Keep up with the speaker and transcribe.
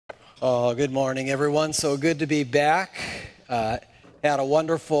Oh, good morning, everyone. So good to be back. Had a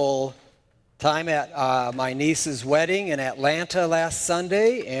wonderful time at my niece's wedding in Atlanta last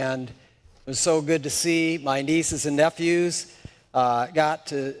Sunday, and it was so good to see my nieces and nephews. Got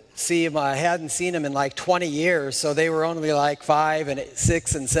to see them. I hadn't seen them in like 20 years, so they were only like 5 and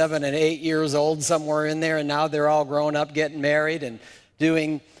 6 and 7 and 8 years old, somewhere in there, and now they're all grown up, getting married, and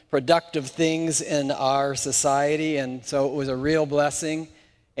doing productive things in our society, and so it was a real blessing.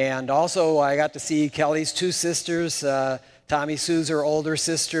 And also, I got to see Kelly's 2 sisters. Tommy Sue's her older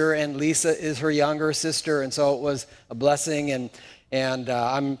sister, and Lisa is her younger sister. And so it was a blessing. And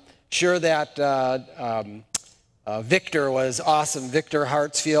I'm sure that Victor was awesome. Victor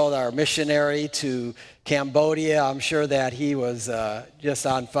Hartsfield, our missionary to Cambodia. I'm sure that he was just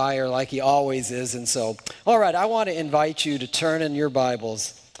on fire like he always is. And so, all right, I want to invite you to turn in your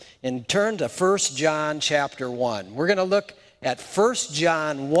Bibles and turn to 1 John chapter 1. We're going to look at 1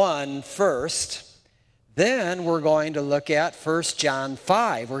 John 1 first, then we're going to look at 1 John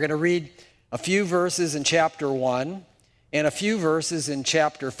 5. We're going to read a few verses in chapter 1 and a few verses in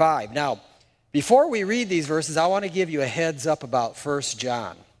chapter 5. Now, before we read these verses, I want to give you a heads up about 1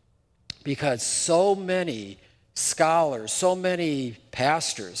 John, because so many scholars, so many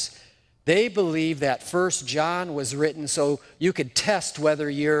pastors, they believe that 1 John was written so you could test whether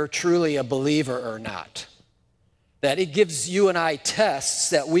you're truly a believer or not. That it gives you and I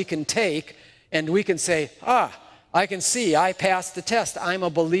tests that we can take, and we can say, I can see, I passed the test, I'm a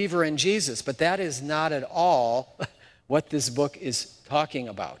believer in Jesus. But that is not at all what this book is talking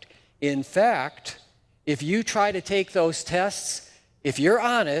about. In fact, if you try to take those tests, if you're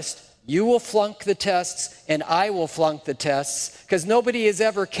honest, you will flunk the tests, and I will flunk the tests, because nobody has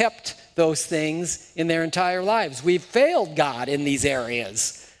ever kept those things in their entire lives. We've failed God in these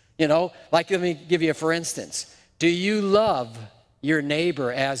areas. You know, like, let me give you a for instance. Do you love your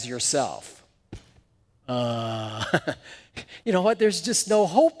neighbor as yourself? You know what? There's just no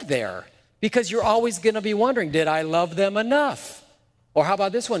hope there, because you're always going to be wondering, did I love them enough? Or how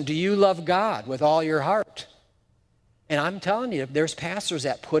about this one? Do you love God with all your heart? And I'm telling you, there's pastors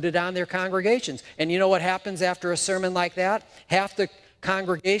that put it on their congregations. And you know what happens after a sermon like that? Half the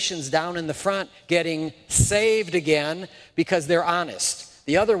congregation's down in the front getting saved again because they're honest.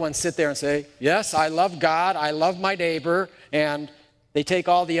 The other ones sit there and say, yes, I love God, I love my neighbor, and they take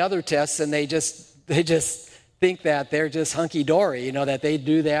all the other tests and they just think that they're just hunky-dory, you know, that they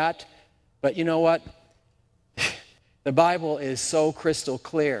do that. But you know what? The Bible is so crystal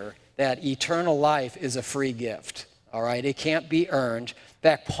clear that eternal life is a free gift, all right? It can't be earned. In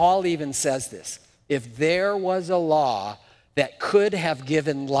fact, Paul even says this. If there was a law that could have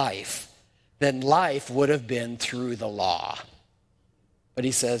given life, then life would have been through the law. But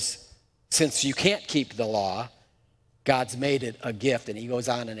he says, since you can't keep the law, God's made it a gift. And he goes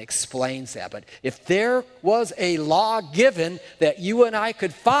on and explains that. But if there was a law given that you and I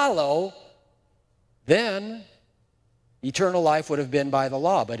could follow, then eternal life would have been by the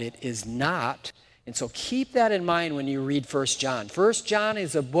law. But it is not. And so keep that in mind when you read 1 John. 1 John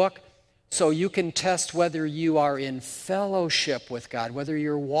is a book so you can test whether you are in fellowship with God, whether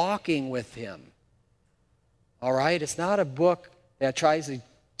you're walking with him. All right? It's not a book that tries to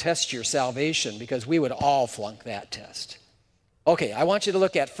test your salvation, because we would all flunk that test. Okay, I want you to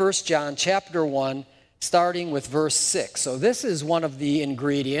look at 1 John chapter 1, starting with verse 6. So this is one of the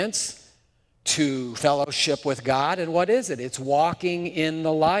ingredients to fellowship with God. And what is it? It's walking in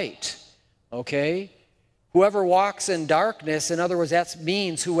the light. Okay? Whoever walks in darkness, in other words, that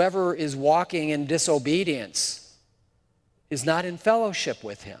means whoever is walking in disobedience is not in fellowship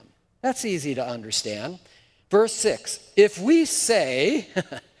with him. That's easy to understand. Verse 6, if we say,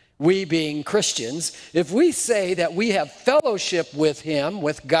 we being Christians, if we say that we have fellowship with him,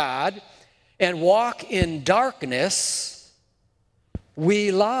 with God, and walk in darkness,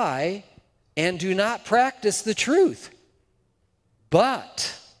 we lie and do not practice the truth.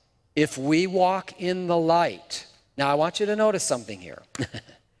 But if we walk in the light, now I want you to notice something here.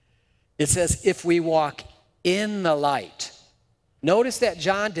 It says, if we walk in the light. Notice that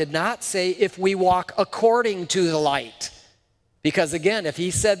John did not say if we walk according to the light. Because again, if he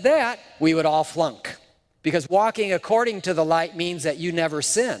said that, we would all flunk. Because walking according to the light means that you never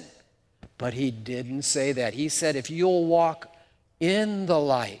sin. But he didn't say that. He said if you'll walk in the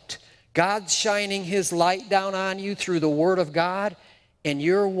light, God's shining his light down on you through the Word of God, and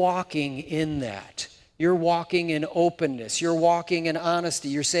you're walking in that. You're walking in openness. You're walking in honesty.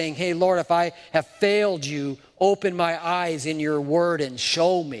 You're saying, hey, Lord, if I have failed you, open my eyes in your word and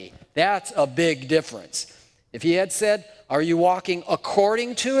show me. That's a big difference. If he had said, are you walking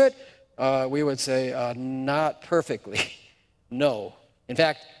according to it? We would say, not perfectly. No. In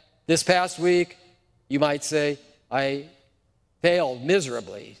fact, This past week, you might say, I failed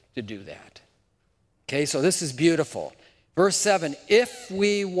miserably to do that. Okay, so this is beautiful. Verse 7, if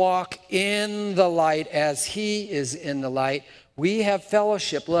we walk in the light as he is in the light, we have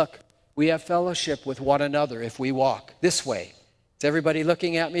fellowship. Look, we have fellowship with one another if we walk this way. Is everybody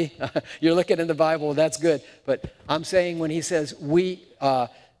looking at me? You're looking in the Bible, that's good. But I'm saying when he says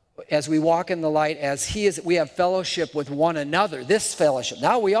as we walk in the light as he is, we have fellowship with one another, this fellowship.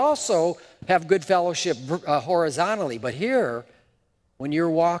 Now we also have good fellowship horizontally, but here, when you're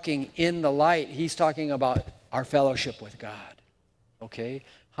walking in the light, he's talking about our fellowship with God. Okay?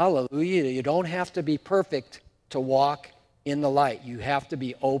 Hallelujah. You don't have to be perfect to walk in the light. You have to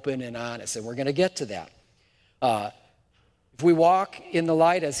be open and honest, and we're going to get to that. If we walk in the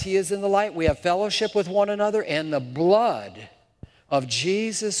light as he is in the light, we have fellowship with one another, and the blood of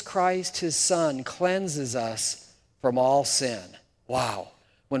Jesus Christ, his Son, cleanses us from all sin. Wow.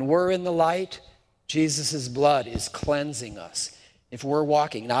 When we're in the light, Jesus' blood is cleansing us. If we're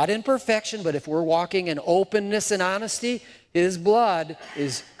walking, not in perfection, but if we're walking in openness and honesty, his blood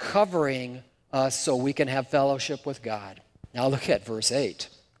is covering us so we can have fellowship with God. Now look at verse 8.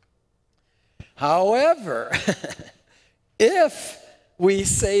 However, if we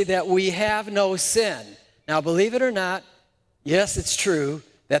say that we have no sin, now believe it or not, yes, it's true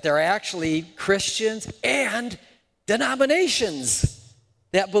that there are actually Christians and denominations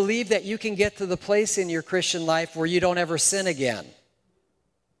that believe that you can get to the place in your Christian life where you don't ever sin again.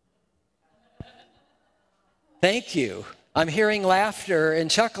 Thank you. I'm hearing laughter and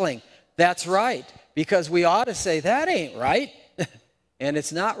chuckling. That's right, because we ought to say, that ain't right. And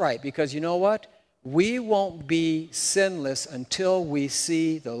it's not right, because you know what? We won't be sinless until we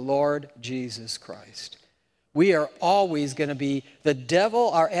see the Lord Jesus Christ. We are always going to be, the devil,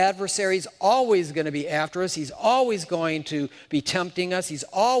 our adversary, is always going to be after us. He's always going to be tempting us. He's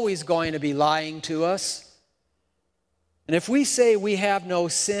always going to be lying to us. And if we say we have no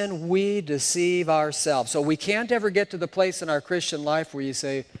sin, we deceive ourselves. So we can't ever get to the place in our Christian life where you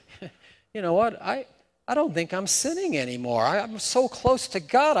say, you know what, I don't think I'm sinning anymore. I'm so close to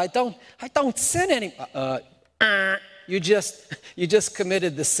God. I don't sin anymore. You just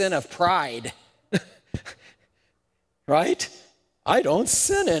committed the sin of pride. Right? I don't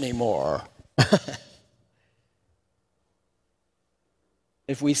sin anymore.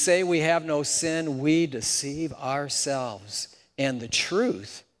 If we say we have no sin, we deceive ourselves, and the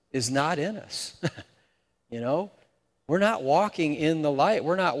truth is not in us. You know, we're not walking in the light.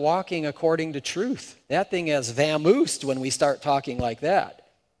 We're not walking according to truth. That thing has vamoosed when we start talking like that.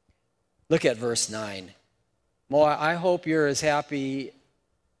 Look at verse 9. Well, I hope you're as happy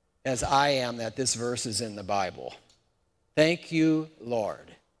as I am that this verse is in the Bible. Thank you,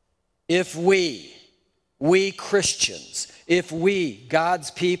 Lord. If we Christians, if we,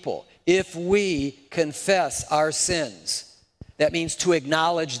 God's people, if we confess our sins, that means to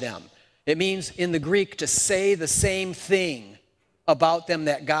acknowledge them. It means in the Greek to say the same thing about them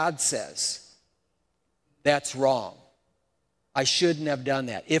that God says. That's wrong. I shouldn't have done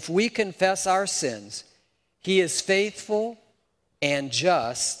that. If we confess our sins, he is faithful and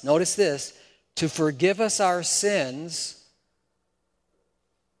just, notice this, to forgive us our sins,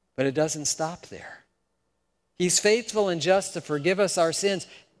 but it doesn't stop there. He's faithful and just to forgive us our sins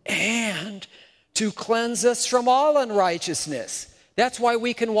and to cleanse us from all unrighteousness. That's why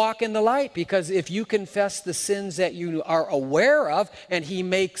we can walk in the light, because if you confess the sins that you are aware of and he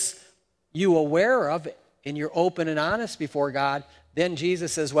makes you aware of and you're open and honest before God, then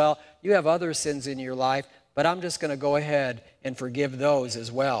Jesus says, well, you have other sins in your life, but I'm just going to go ahead and forgive those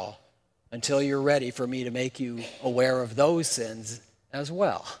as well until you're ready for me to make you aware of those sins as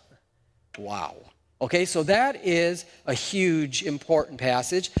well. Wow. Okay, so that is a huge, important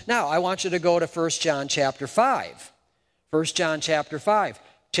passage. Now, I want you to go to 1 John chapter 5. 1 John chapter 5.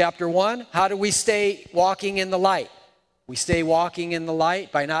 Chapter 1, how do we stay walking in the light? We stay walking in the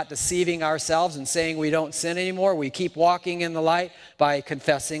light by not deceiving ourselves and saying we don't sin anymore. We keep walking in the light by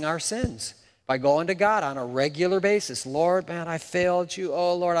confessing our sins, by going to God on a regular basis. Lord, man, I failed you.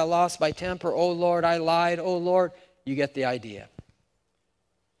 Oh, Lord, I lost my temper. Oh, Lord, I lied. Oh, Lord. You get the idea.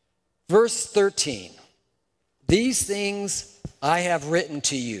 Verse 13, these things I have written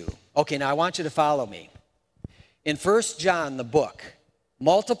to you. Okay, now I want you to follow me. In 1 John, the book,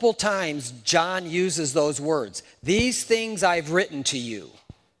 multiple times John uses those words. These things I've written to you.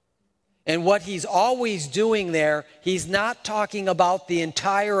 And what he's always doing there, he's not talking about the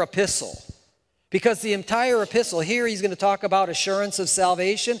entire epistle. Because the entire epistle, here he's going to talk about assurance of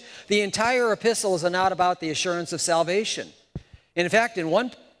salvation. The entire epistle is not about the assurance of salvation. In fact, in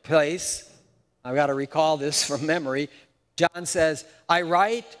one place, I've got to recall this from memory, John says, I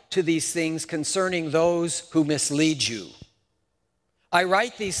write to these things concerning those who mislead you. I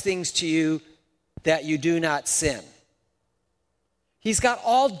write these things to you that you do not sin. He's got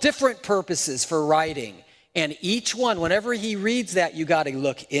all different purposes for writing. And each one, whenever he reads that, you got to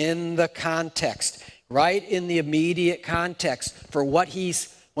look in the context, right in the immediate context for what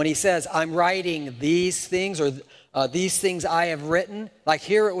when he says, I'm writing these things, or these things I have written. Like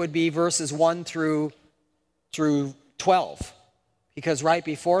here it would be verses 1 through 12. Because right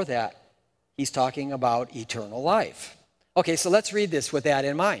before that, he's talking about eternal life. Okay, so let's read this with that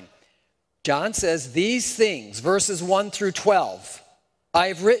in mind. John says, these things, verses 1 through 12, I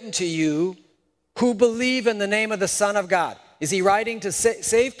have written to you who believe in the name of the Son of God. Is he writing to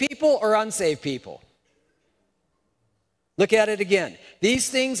save people or unsaved people? Look at it again. These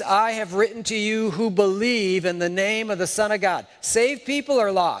things I have written to you who believe in the name of the Son of God. Saved people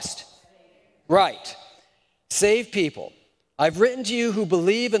or lost? Right. Saved people. I've written to you who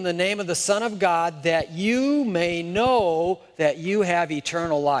believe in the name of the Son of God, that you may know that you have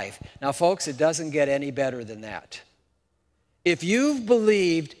eternal life. Now, folks, it doesn't get any better than that. If you've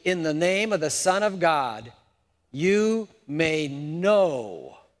believed in the name of the Son of God, you may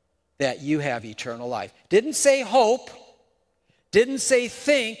know that you have eternal life. Didn't say hope, didn't say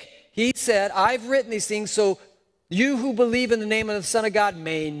think. He said, I've written these things so you who believe in the name of the Son of God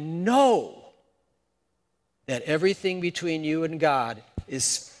may know that everything between you and God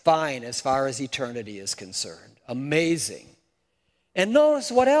is fine as far as eternity is concerned. Amazing. And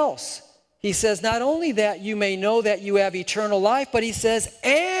notice what else? He says, not only that you may know that you have eternal life, but he says,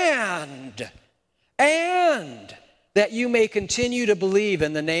 and that you may continue to believe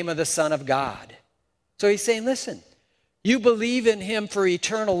in the name of the Son of God. So he's saying, listen, you believe in him for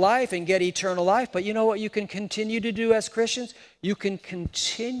eternal life and get eternal life, but you know what you can continue to do as Christians? You can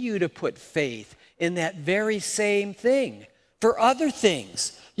continue to put faith in that very same thing for other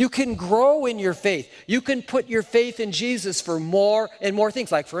things. You can grow in your faith. You can put your faith in Jesus for more and more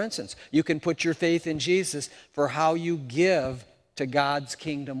things. Like, for instance, you can put your faith in Jesus for how you give to God's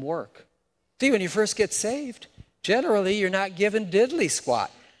kingdom work. See, when you first get saved, generally you're not given diddly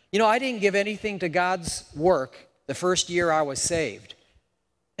squat. You know, I didn't give anything to God's work the first year I was saved.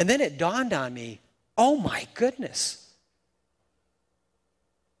 And then it dawned on me, oh my goodness,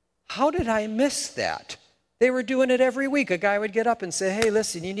 how did I miss that? They were doing it every week. A guy would get up and say, hey,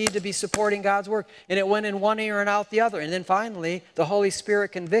 listen, you need to be supporting God's work. And it went in one ear and out the other. And then finally, the Holy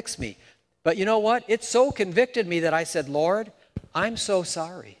Spirit convicts me. But you know what? It so convicted me that I said, Lord, I'm so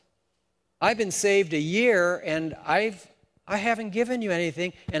sorry. I've been saved a year and I haven't given you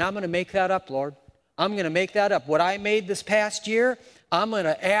anything, and I'm going to make that up, Lord. I'm going to make that up. What I made this past year, I'm going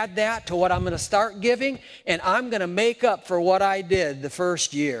to add that to what I'm going to start giving, and I'm going to make up for what I did the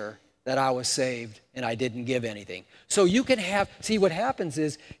first year that I was saved and I didn't give anything. So you can see what happens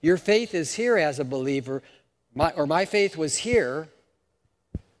is your faith is here as a believer, my faith was here,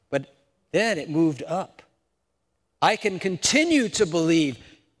 but then it moved up. I can continue to believe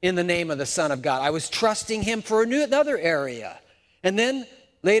in the name of the Son of God. I was trusting him for another area. And then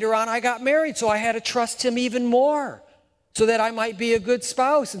later on I got married, so I had to trust him even more so that I might be a good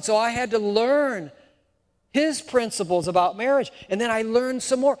spouse. And so I had to learn his principles about marriage. And then I learned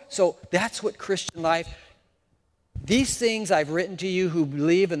some more. So that's what Christian life, these things I've written to you who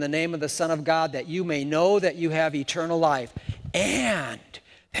believe in the name of the Son of God, that you may know that you have eternal life, and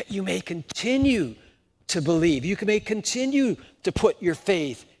that you may continue to believe. You may continue to put your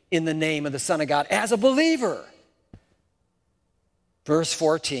faith in the name of the Son of God as a believer. Verse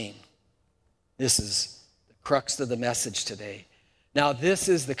 14. This is the crux of the message today. Now this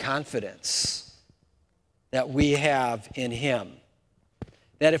is the confidence that we have in him,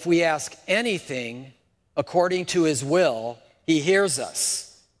 that if we ask anything according to his will, he hears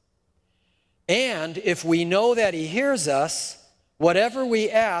us. And if we know that he hears us, whatever we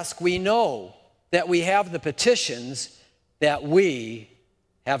ask, we know that we have the petitions that we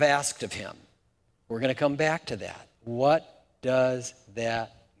have asked of him. We're going to come back to that. What does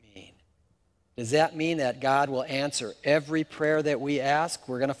that mean? Does that mean that God will answer every prayer that we ask?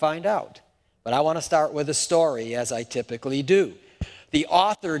 We're going to find out. But I want to start with a story, as I typically do. The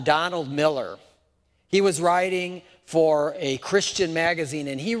author, Donald Miller, he was writing for a Christian magazine,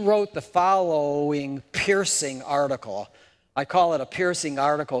 and he wrote the following piercing article. I call it a piercing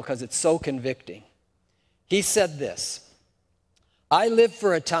article because it's so convicting. He said this: I lived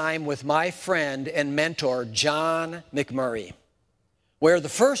for a time with my friend and mentor, John McMurray, where the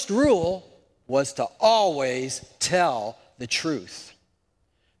first rule was to always tell the truth.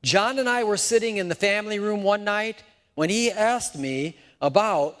 John and I were sitting in the family room one night when he asked me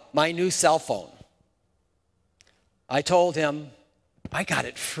about my new cell phone. I told him, I got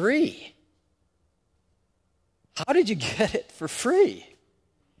it free. How did you get it for free?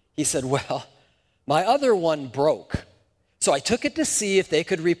 He said, well, my other one broke. So I took it to see if they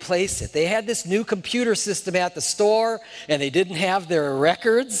could replace it. They had this new computer system at the store, and they didn't have their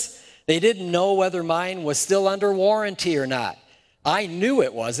records. They didn't know whether mine was still under warranty or not. I knew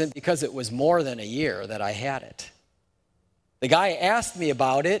it wasn't because it was more than a year that I had it. The guy asked me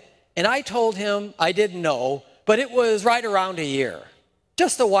about it, and I told him I didn't know, but it was right around a year.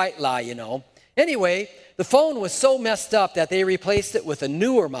 Just a white lie, you know. Anyway, the phone was so messed up that they replaced it with a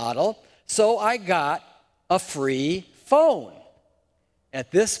newer model, so I got a free phone.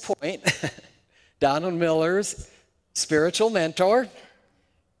 At this point, Donald Miller's spiritual mentor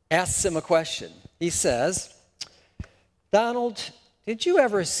asks him a question. He says, Donald, did you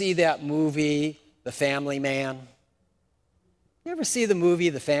ever see that movie, The Family Man? You ever see the movie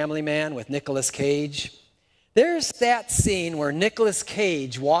The Family Man with Nicolas Cage? There's that scene where Nicolas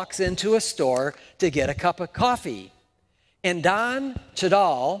Cage walks into a store to get a cup of coffee. And Don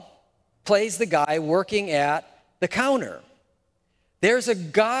Cheadle plays the guy working at the counter. There's a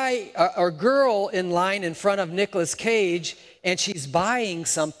guy or girl in line in front of Nicolas Cage, and she's buying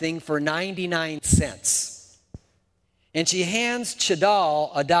something for 99 cents. And she hands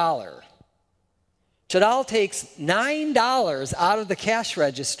Cheadle $1. Cheadle takes $9 out of the cash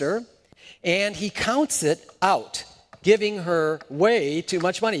register, and he counts it out, giving her way too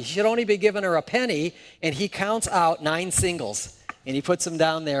much money. He should only be giving her a penny, and he counts out 9 singles. And he puts them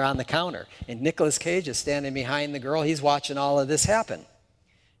down there on the counter. And Nicolas Cage is standing behind the girl. He's watching all of this happen.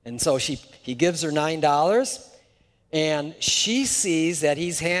 And so he gives her $9, and she sees that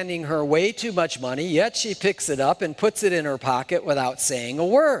he's handing her way too much money, yet she picks it up and puts it in her pocket without saying a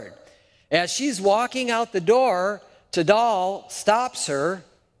word. As she's walking out the door, Cheadle stops her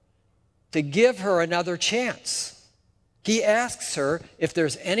to give her another chance. He asks her if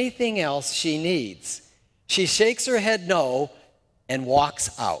there's anything else she needs. She shakes her head no, and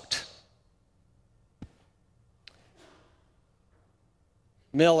walks out.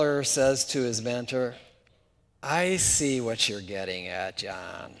 Miller says to his mentor, I see what you're getting at,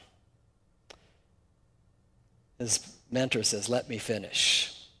 John. His mentor says, let me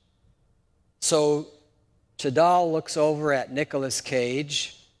finish. So Cheadle looks over at Nicolas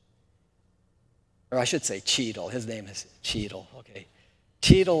Cage, or I should say Cheadle. His name is Cheadle. Okay.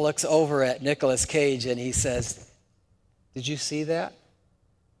 Cheadle looks over at Nicolas Cage and he says, did you see that?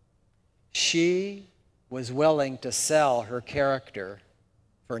 She was willing to sell her character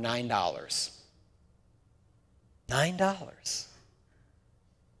for $9. $9.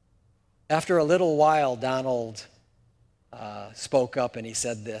 After a little while, Donald spoke up and he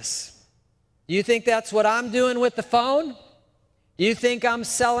said this. Do you think that's what I'm doing with the phone? Do you think I'm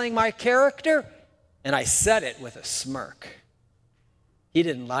selling my character? And I said it with a smirk. He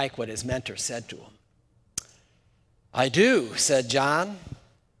didn't like what his mentor said to him. I do, said John.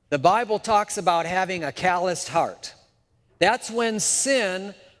 The Bible talks about having a calloused heart. That's when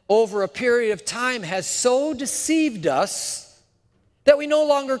sin over a period of time has so deceived us that we no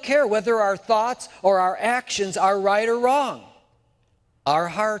longer care whether our thoughts or our actions are right or wrong. Our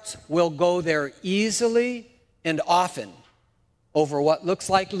hearts will go there easily and often over what looks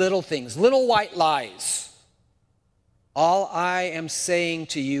like little things, little white lies. All I am saying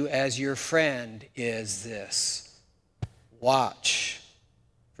to you as your friend is this. Watch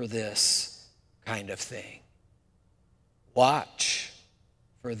for this kind of thing. Watch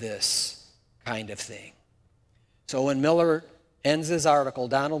for this kind of thing. So when Miller ends his article,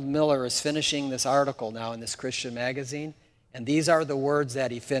 Donald Miller is finishing this article now in this Christian magazine, and these are the words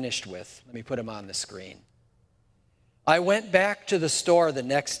that he finished with. Let me put them on the screen. I went back to the store the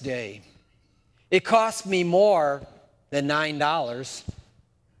next day. It cost me more than $9,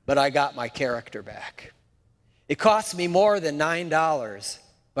 but I got my character back. It cost me more than $9,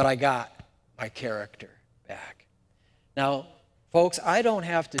 but I got my character back. Now, folks, I don't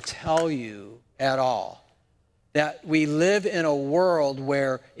have to tell you at all that we live in a world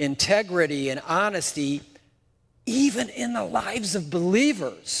where integrity and honesty, even in the lives of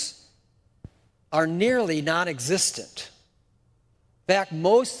believers, are nearly non-existent. In fact,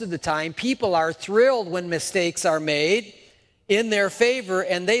 most of the time, people are thrilled when mistakes are made in their favor,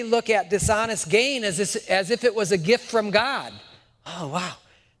 and they look at dishonest gain as if it was a gift from God. Oh, wow,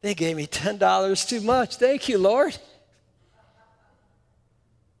 they gave me $10 too much. Thank you, Lord.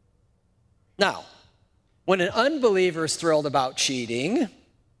 Now, when an unbeliever is thrilled about cheating,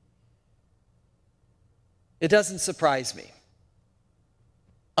 it doesn't surprise me.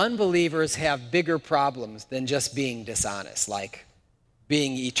 Unbelievers have bigger problems than just being dishonest, like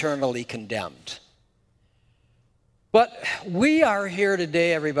being eternally condemned. But we are here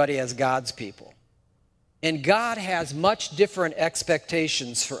today, everybody, as God's people. And God has much different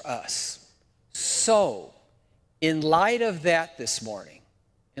expectations for us. So, in light of that this morning,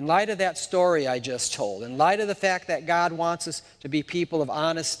 in light of that story I just told, in light of the fact that God wants us to be people of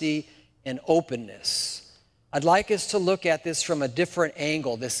honesty and openness, I'd like us to look at this from a different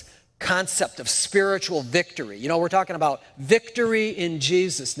angle, this concept of spiritual victory. You know, we're talking about victory in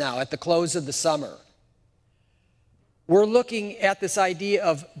Jesus now at the close of the summer. We're looking at this idea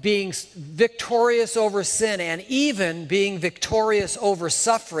of being victorious over sin and even being victorious over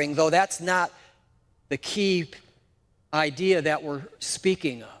suffering, though that's not the key idea that we're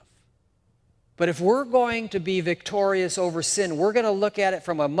speaking of. But if we're going to be victorious over sin, we're going to look at it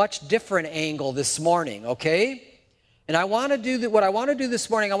from a much different angle this morning, okay? And I want to do what I want to do this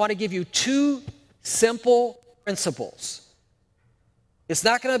morning, I want to give you two simple principles. It's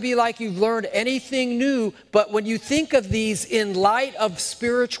not going to be like you've learned anything new, but when you think of these in light of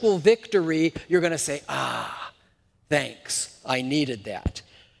spiritual victory, you're going to say, thanks, I needed that.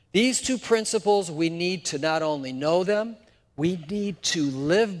 These two principles, we need to not only know them, we need to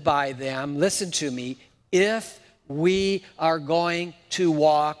live by them, listen to me, if we are going to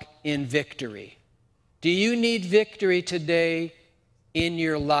walk in victory. Do you need victory today in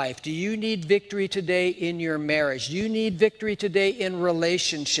your life? Do you need victory today in your marriage? Do you need victory today in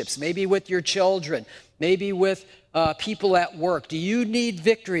relationships, maybe with your children, maybe with people at work? Do you need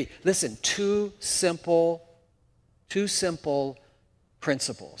victory? Listen, two simple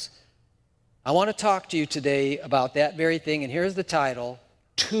principles. I want to talk to you today about that very thing, and here's the title,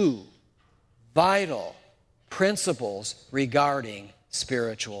 2 Vital Principles Regarding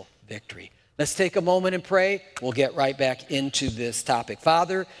Spiritual Victory. Let's take a moment and pray. We'll get right back into this topic.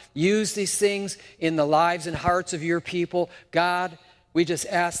 Father, use these things in the lives and hearts of your people. God, we just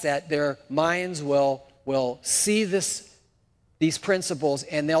ask that their minds will see these principles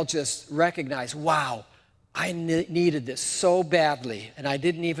and they'll just recognize, wow, I needed this so badly and I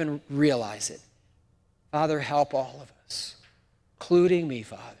didn't even realize it. Father, help all of us, including me,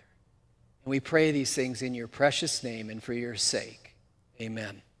 Father. And we pray these things in your precious name and for your sake.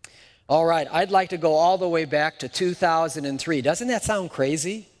 Amen. All right, I'd like to go all the way back to 2003. Doesn't that sound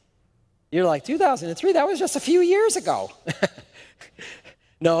crazy? You're like, 2003? That was just a few years ago.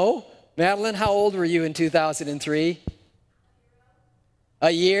 No. Madeline, how old were you in 2003?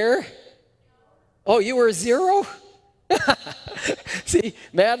 A year? Oh, you were 0? See,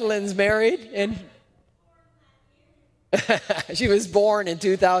 Madeline's married and she was born in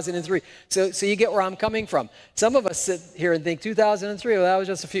 2003. So you get where I'm coming from. Some of us sit here and think 2003, well, that was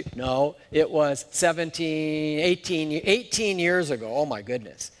just a few. No, it was 18 years ago. Oh, my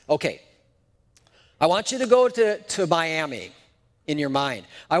goodness. Okay. I want you to go to Miami in your mind.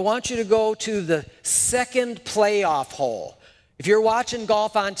 I want you to go to the second playoff hole. If you're watching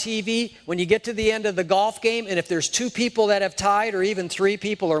golf on TV, when you get to the end of the golf game, and if there's 2 people that have tied or even 3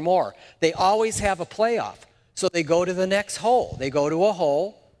 people or more, they always have a playoff. So they go to the next hole. They go to a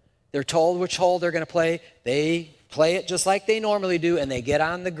hole. They're told which hole they're going to play. They play it just like they normally do, and they get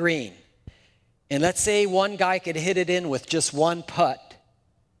on the green. And let's say one guy could hit it in with just 1 putt,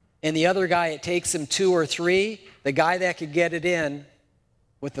 and the other guy, it takes him 2 or 3. The guy that could get it in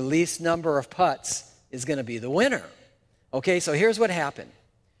with the least number of putts is going to be the winner. Okay, so here's what happened.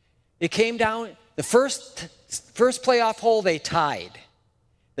 It came down, the first playoff hole, they tied.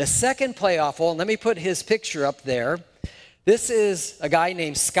 The second playoff hole, and let me put his picture up there. This is a guy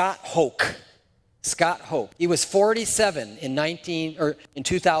named Scott Hoke. Scott Hoke. He was 47 in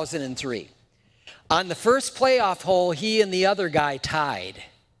 2003. On the first playoff hole, he and the other guy tied.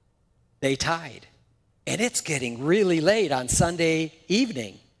 They tied. And it's getting really late on Sunday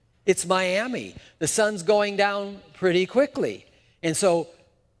evening. It's Miami. The sun's going down pretty quickly. And so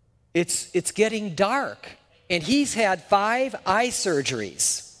it's getting dark. And he's had 5 eye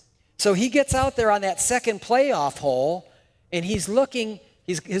surgeries. So he gets out there on that second playoff hole, and he's looking,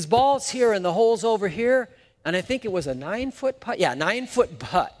 his ball's here and the hole's over here, and I think it was a 9-foot putt. Yeah, 9-foot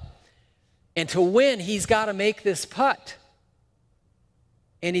putt. And to win, he's got to make this putt.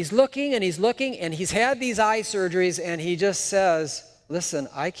 And he's looking, and he's had these eye surgeries, and he just says, listen,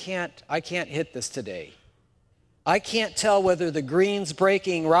 I can't hit this today. I can't tell whether the green's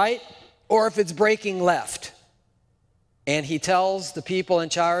breaking right or if it's breaking left. And he tells the people in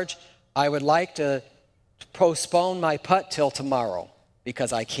charge, I would like to postpone my putt till tomorrow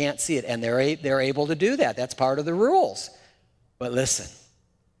because I can't see it. And they're able to do that. That's part of the rules. But listen,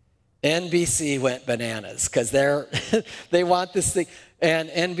 NBC went bananas because they want this thing. And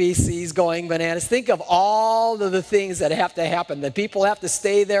NBC's going bananas. Think of all of the things that have to happen. The people have to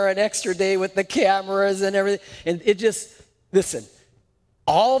stay there an extra day with the cameras and everything. And it just, listen,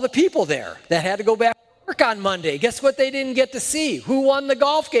 all the people there that had to go back to work on Monday, guess what they didn't get to see? Who won the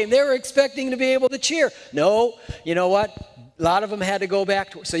golf game? They were expecting to be able to cheer. No, you know what? A lot of them had to go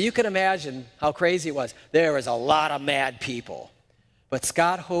back to work. So you can imagine how crazy it was. There was a lot of mad people. But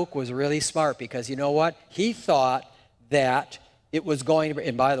Scott Hoke was really smart because you know what? He thought that it was going to be,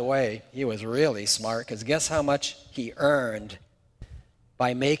 and by the way, he was really smart because guess how much he earned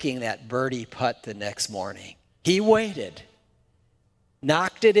by making that birdie putt the next morning? He waited,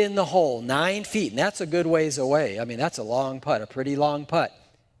 knocked it in the hole 9 feet, and that's a good ways away. I mean, that's a long putt, a pretty long putt.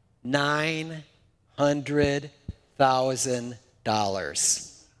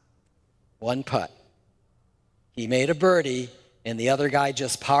 $900,000. One putt. He made a birdie, and the other guy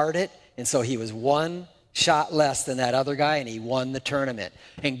just parred it, and so he was one shot less than that other guy, and he won the tournament.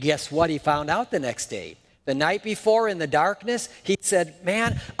 And guess what he found out the next day? The night before in the darkness, he said,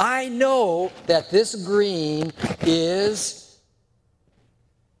 man, I know that this green is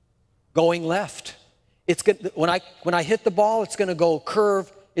going left. It's good, when I hit the ball, it's going to go curve.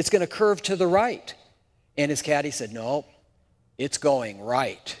 It's going to curve to the right. And his caddy said, no, it's going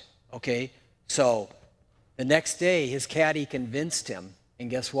right. Okay, so the next day, his caddy convinced him, and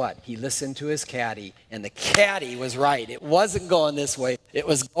guess what? He listened to his caddy, and the caddy was right. It wasn't going this way. It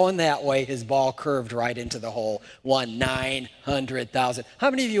was going that way. His ball curved right into the hole. Won $900,000. How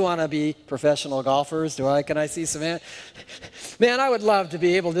many of you want to be professional golfers? Can I see some hands? Man, I would love to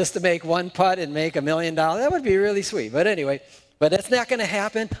be able just to make one putt and make $1 million. That would be really sweet. But anyway, but that's not going to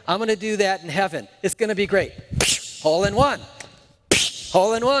happen. I'm going to do that in heaven. It's going to be great. Hole in one.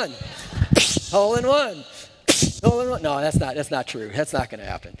 Hole in one. Hole in one. No, that's not true. That's not going to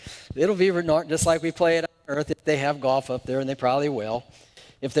happen. It'll be just like we play it on earth if they have golf up there, and they probably will.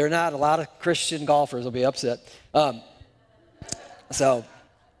 If they're not, a lot of Christian golfers will be upset. So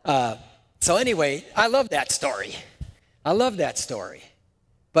anyway, I love that story. I love that story.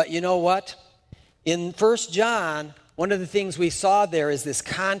 But you know what? In 1 John, one of the things we saw there is this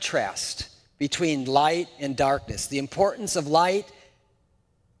contrast between light and darkness. The importance of light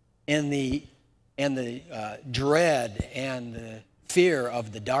and the dread and the fear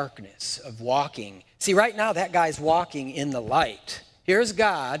of the darkness, of walking. See, right now, that guy's walking in the light. Here's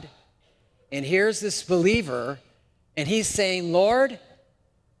God, and here's this believer, and he's saying, Lord,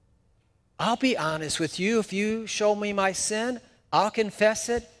 I'll be honest with you. If you show me my sin, I'll confess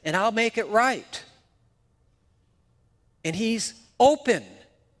it, and I'll make it right. And he's open.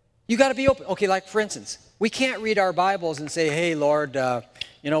 You got to be open. Okay, like for instance, we can't read our Bibles and say, hey, Lord,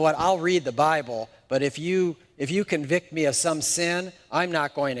 you know what, I'll read the Bible, but if you convict me of some sin, I'm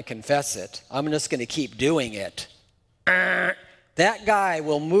not going to confess it. I'm just going to keep doing it. That guy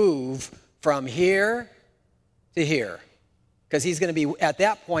will move from here to here because he's going to be, at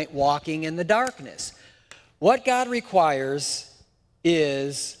that point, walking in the darkness. What God requires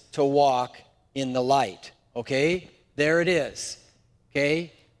is to walk in the light, okay? There it is,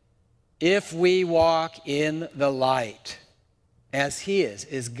 okay? If we walk in the light, as he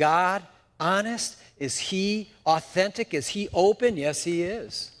is God honest? Is he authentic? Is he open? Yes, he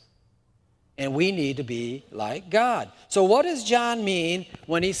is. And we need to be like God. So what does John mean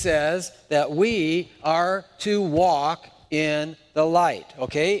when he says that we are to walk in the light?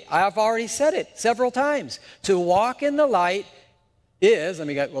 Okay, I've already said it several times. To walk in the light is, let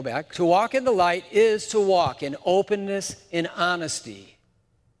me go back. To walk in the light is to walk in openness and honesty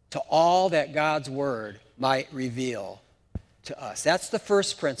to all that God's word might reveal to us. That's the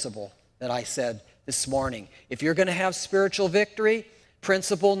first principle that I said this morning. If you're going to have spiritual victory,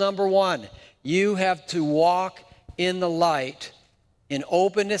 principle number one, you have to walk in the light in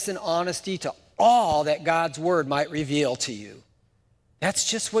openness and honesty to all that God's word might reveal to you. That's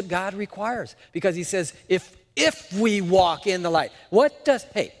just what God requires, because he says, if we walk in the light, what does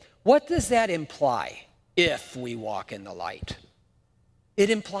that imply? If we walk in the light, it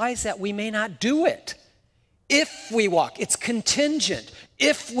implies that we may not do it. If we walk, it's contingent.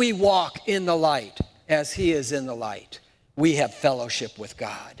 If we walk in the light as he is in the light, we have fellowship with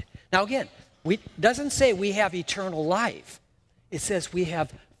God. Now again, it doesn't say we have eternal life. It says we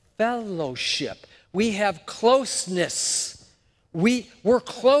have fellowship. We have closeness. We're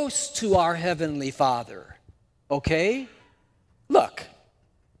close to our Heavenly Father. Okay? Look,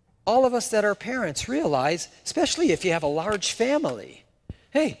 all of us that are parents realize, especially if you have a large family,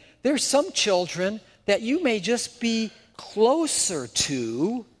 hey, there's some children that you may just be closer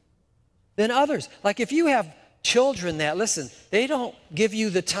to than others. Like if you have children that, listen, they don't give you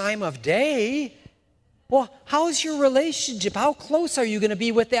the time of day. Well, how's your relationship? How close are you going to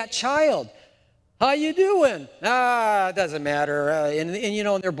be with that child? How you doing? It doesn't matter.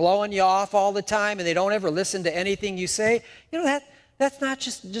 And they're blowing you off all the time, and they don't ever listen to anything you say. That's not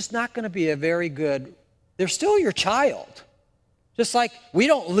just not going to be a very good. They're still your child. Just like we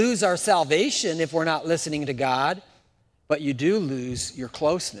don't lose our salvation if we're not listening to God, but you do lose your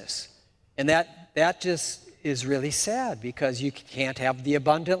closeness. And that just is really sad because you can't have the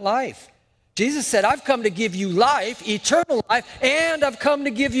abundant life. Jesus said, I've come to give you life, eternal life, and I've come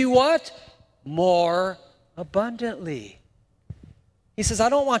to give you what? More abundantly. He says, I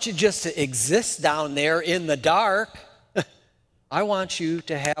don't want you just to exist down there in the dark. I want you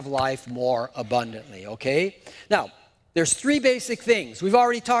to have life more abundantly, okay? Now, there's three basic things. We've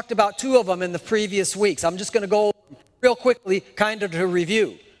already talked about two of them in the previous weeks. I'm just going to go real quickly kind of to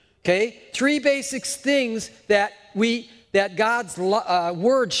review, okay? Three basic things that God's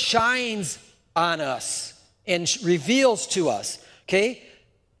word shines on us and reveals to us, okay?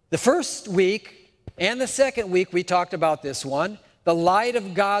 The first week and the second week we talked about this one. The light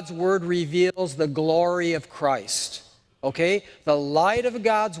of God's word reveals the glory of Christ. Okay? The light of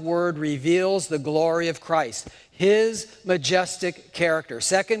God's word reveals the glory of Christ, his majestic character.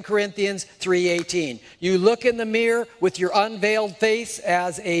 2 Corinthians 3:18. You look in the mirror with your unveiled face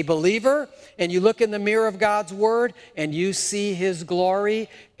as a believer, and you look in the mirror of God's word, and you see his glory,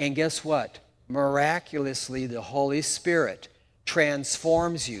 and guess what? Miraculously, the Holy Spirit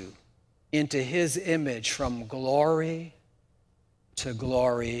transforms you into his image from glory to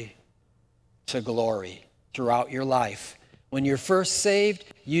glory to glory throughout your life. When you're first saved,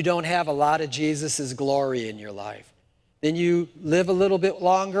 you don't have a lot of Jesus' glory in your life. Then you live a little bit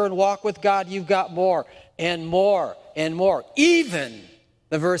longer and walk with God, you've got more and more and more. Even,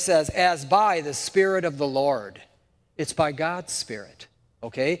 the verse says, as by the Spirit of the Lord. It's by God's Spirit,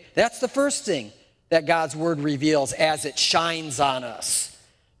 okay? That's the first thing that God's word reveals as it shines on us.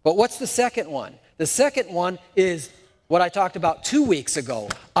 But what's the second one? The second one is what I talked about 2 weeks ago,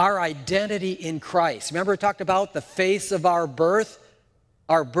 our identity in Christ. Remember I talked about the face of our birth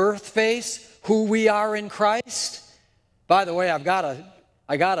face, who we are in Christ? By the way, I got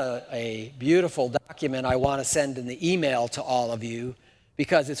a beautiful document I want to send in the email to all of you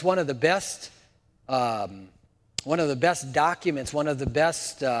because it's one of the best documents, one of the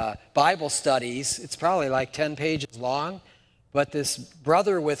best Bible studies. It's probably like 10 pages long, but this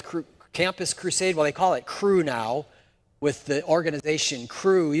brother with Campus Crusade, well, they call it Cru now, with the organization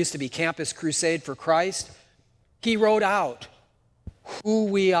Cru, used to be Campus Crusade for Christ. He wrote out who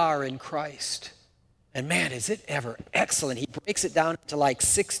we are in Christ. And man, is it ever excellent. He breaks it down into like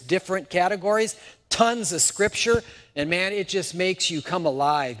 6 different categories, tons of scripture, and man, it just makes you come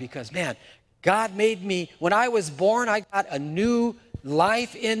alive because man, God made me, when I was born, I got a new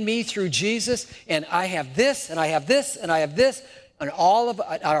life in me through Jesus, and I have this, and I have this, and I have this, and all of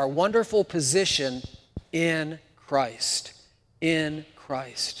our wonderful position in Christ. In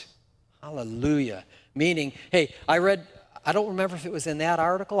Christ. Hallelujah. Meaning, hey, I don't remember if it was in that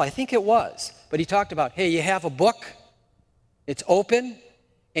article. I think it was. But he talked about, hey, you have a book. It's open.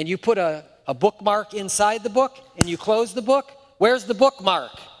 And you put a bookmark inside the book. And you close the book. Where's the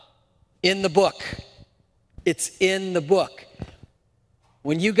bookmark? In the book. It's in the book.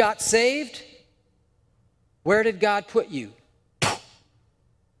 When you got saved, where did God put you?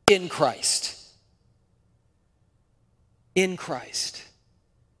 In Christ. In Christ.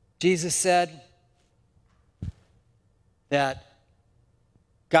 Jesus said that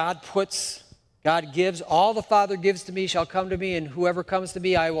God gives, all the Father gives to me shall come to me, and whoever comes to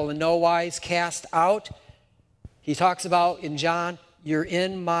me I will in no wise cast out. He talks about in John, you're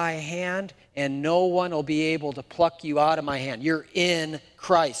in my hand, and no one will be able to pluck you out of my hand. You're in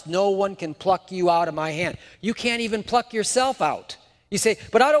Christ. No one can pluck you out of my hand. You can't even pluck yourself out. You say,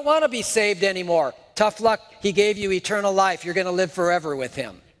 but I don't want to be saved anymore. Tough luck. He gave you eternal life. You're going to live forever with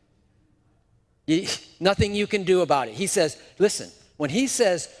him. Nothing you can do about it. He says, listen, when he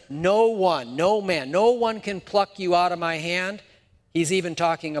says no one, no man, no one can pluck you out of my hand, he's even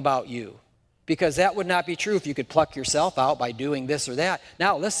talking about you. Because that would not be true if you could pluck yourself out by doing this or that.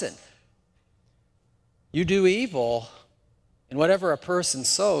 Now listen, you do evil, and whatever a person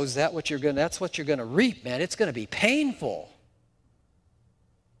sows, that's what you're going to reap, man. It's going to be painful.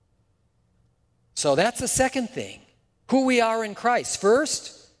 So that's the second thing, who we are in Christ.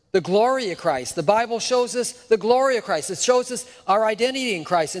 First, the glory of Christ. The Bible shows us the glory of Christ. It shows us our identity in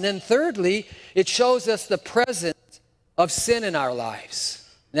Christ. And then thirdly, it shows us the presence of sin in our lives.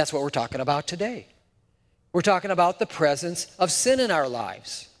 And that's what we're talking about today. We're talking about the presence of sin in our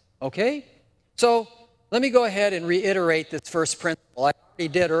lives. Okay? So let me go ahead and reiterate this first principle. I already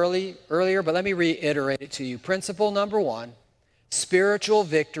did earlier, but let me reiterate it to you. Principle number 1, spiritual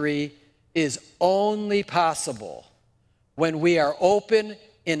victory is only possible when we are open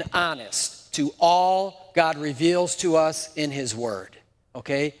and honest to all God reveals to us in His Word.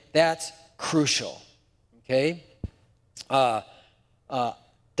 Okay? That's crucial. Okay?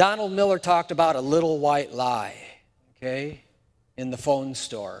 Donald Miller talked about a little white lie, okay, in the phone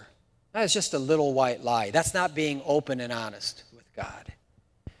store. That's just a little white lie. That's not being open and honest with God.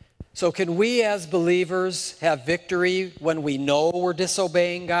 So can we as believers have victory when we know we're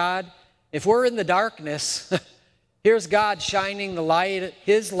disobeying God? If we're in the darkness, here's God shining the light,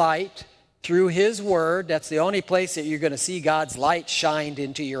 His light through His Word. That's the only place that you're going to see God's light shined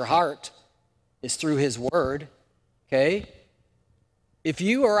into your heart is through His Word, okay? If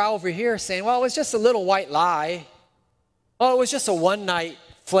you are over here saying, well, it was just a little white lie. Oh, it was just a one-night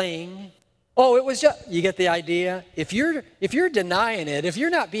fling. Oh, it was just, you get the idea? If you're denying it, if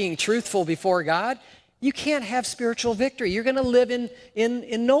you're not being truthful before God, you can't have spiritual victory. You're going to live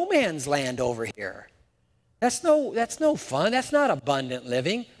in no man's land over here. That's no fun. That's not abundant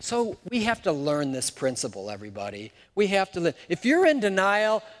living. So we have to learn this principle, everybody. We have to live. If you're in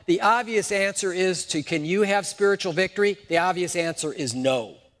denial, the obvious answer is can you have spiritual victory? The obvious answer is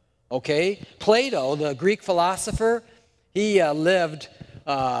no. Okay? Plato, the Greek philosopher, he lived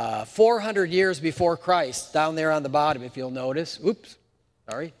 400 years before Christ, down there on the bottom, if you'll notice. Oops,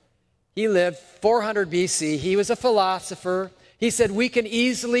 sorry. He lived 400 BC. He was a philosopher. He said, we can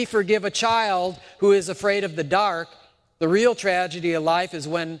easily forgive a child who is afraid of the dark. The real tragedy of life is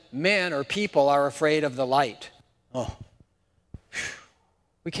when men or people are afraid of the light. Oh,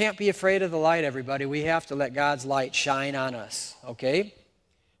 we can't be afraid of the light, everybody. We have to let God's light shine on us, okay?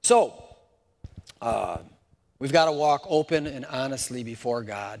 So, we've got to walk open and honestly before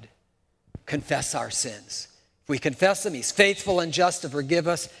God. Confess our sins. If we confess them, He's faithful and just to forgive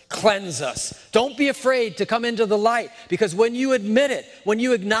us, cleanse us. Don't be afraid to come into the light, because when you admit it, when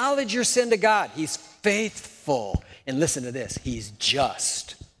you acknowledge your sin to God, He's faithful. And listen to this, He's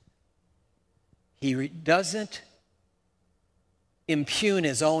just. He doesn't impugn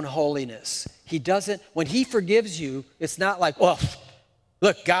His own holiness. He doesn't, when He forgives you, it's not like, well,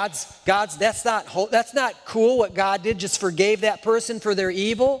 look, God's that's not cool what God did, just forgave that person for their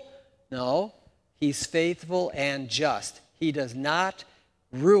evil. No. He's faithful and just. He does not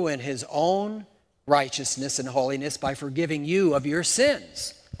ruin His own righteousness and holiness by forgiving you of your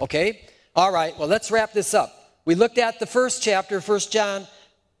sins. Okay? All right, well, let's wrap this up. We looked at the first chapter, 1 John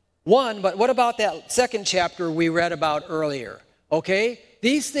 1, but what about that second chapter we read about earlier? Okay?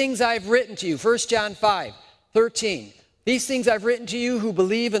 These things I've written to you, 1 John 5:13. These things I've written to you who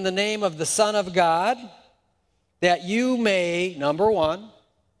believe in the name of the Son of God, that you may, number 1,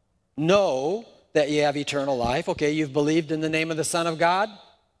 know that you have eternal life. Okay, you've believed in the name of the Son of God,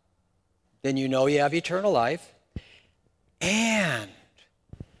 then you know you have eternal life. And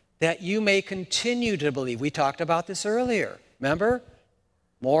that you may continue to believe. We talked about this earlier. Remember?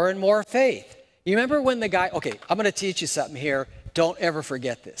 More and more faith. You remember when the guy, okay, I'm going to teach you something here. Don't ever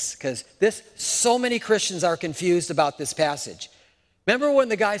forget this, because so many Christians are confused about this passage. Remember when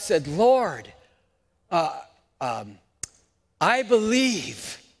the guy said, Lord, I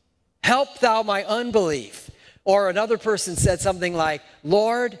believe. Help thou my unbelief. Or another person said something like,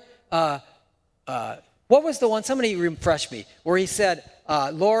 Lord, what was the one? Somebody refresh me. Where he said,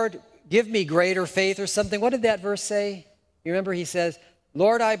 Lord, give me greater faith or something. What did that verse say? You remember he says,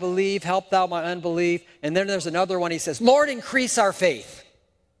 Lord, I believe, help thou my unbelief. And then there's another one. He says, Lord, increase our faith.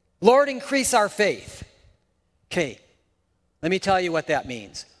 Lord, increase our faith. Okay, let me tell you what that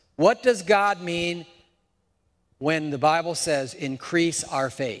means. What does God mean when the Bible says increase our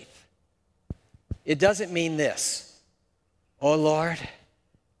faith? It doesn't mean this. Oh, Lord,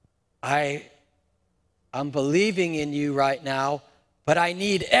 I'm believing in you right now, but I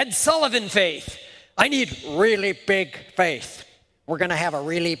need Ed Sullivan faith. I need really big faith. We're going to have a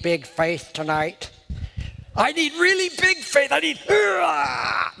really big faith tonight. I need really big faith. I need...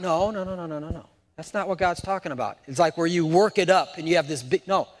 No. That's not what God's talking about. It's like where you work it up and you have this big...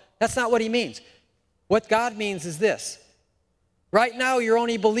 No, that's not what He means. What God means is this. Right now, you're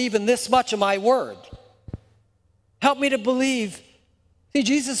only believing this much of my word. Help me to believe. See,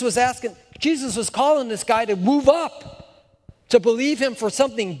 Jesus was calling this guy to move up, to believe Him for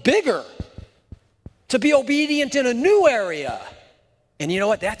something bigger, to be obedient in a new area. And you know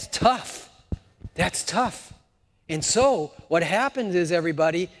what? That's tough. That's tough. And so what happens is,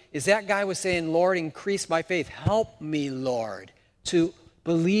 everybody, is that guy was saying, Lord, increase my faith. Help me, Lord, to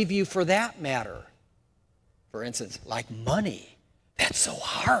believe you for that matter. For instance, like money. That's so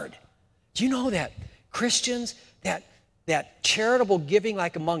hard. Do you know that Christians, that charitable giving,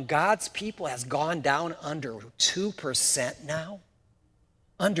 like among God's people, has gone down under 2% now.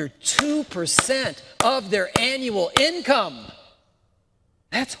 Under 2% of their annual income.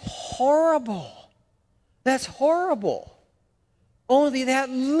 That's horrible. That's horrible. Only that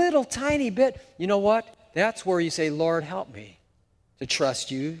little tiny bit. You know what? That's where you say, Lord, help me to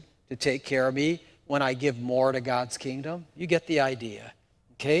trust you, to take care of me when I give more to God's kingdom. You get the idea.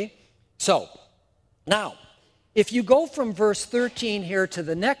 Okay? So, now, if you go from verse 13 here to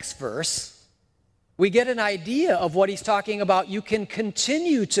the next verse, we get an idea of what he's talking about. You can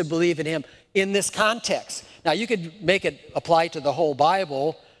continue to believe in him in this context. Now, you could make it apply to the whole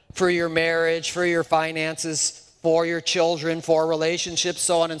Bible for your marriage, for your finances, for your children, for relationships,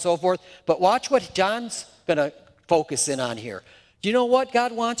 so on and so forth. But watch what John's going to focus in on here. Do you know what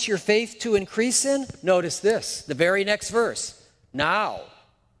God wants your faith to increase in? Notice this, the very next verse. Now.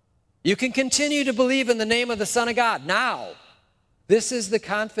 You can continue to believe in the name of the Son of God now. This is the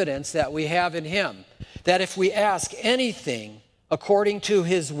confidence that we have in him, that if we ask anything according to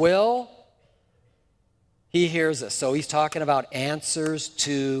his will, he hears us. So he's talking about answers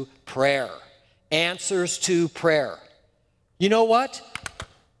to prayer. Answers to prayer. You know what?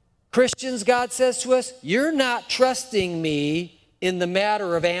 Christians, God says to us, you're not trusting me in the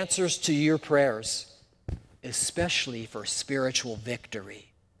matter of answers to your prayers, especially for spiritual victory.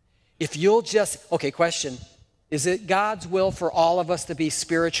 If you'll just, okay, question, is it God's will for all of us to be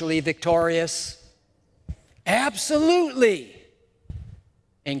spiritually victorious? Absolutely.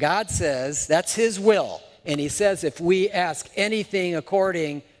 And God says that's his will. And he says if we ask anything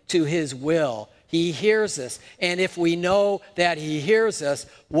according to his will, he hears us. And if we know that he hears us,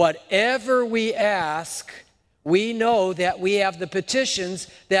 whatever we ask, we know that we have the petitions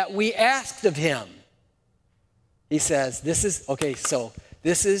that we asked of him. He says, this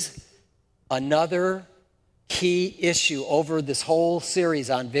is another key issue over this whole series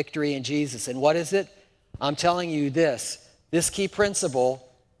on victory in Jesus. And what is it? I'm telling you this key principle,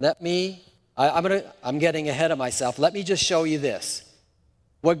 I'm getting ahead of myself. Let me just show you this.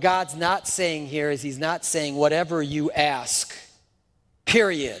 What God's not saying here is he's not saying whatever you ask,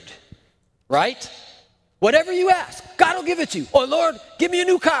 period. Right? Whatever you ask, God will give it to you. Oh, Lord, give me a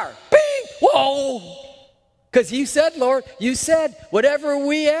new car. Bing! Whoa! Because you said, Lord, you said whatever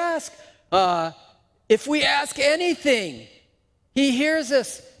we ask, if we ask anything, he hears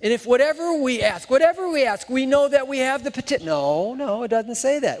us. And if whatever we ask, we know that we have the petition. No, it doesn't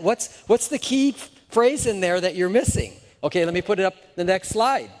say that. What's the key phrase in there that you're missing? Okay, let me put it up the next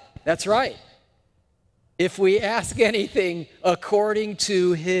slide. That's right. If we ask anything according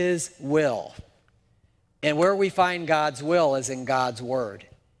to his will. And where we find God's will is in God's word.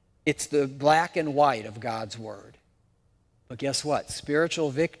 It's the black and white of God's word. But guess what? Spiritual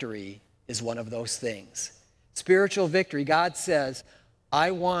victory is one of those things. Spiritual victory, God says,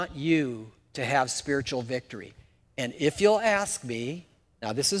 I want you to have spiritual victory. And if you'll ask me,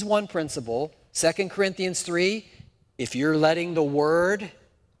 now this is one principle, 2 Corinthians 3, if you're letting the word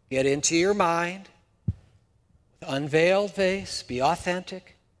get into your mind, with unveiled face, be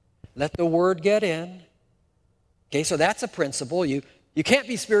authentic, let the word get in. Okay, so that's a principle. You can't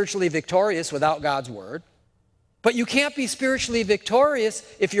be spiritually victorious without God's word. But you can't be spiritually victorious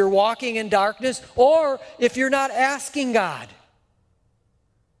if you're walking in darkness or if you're not asking God.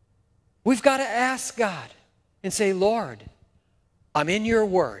 We've got to ask God and say, Lord, I'm in your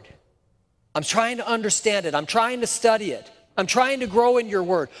word. I'm trying to understand it. I'm trying to study it. I'm trying to grow in your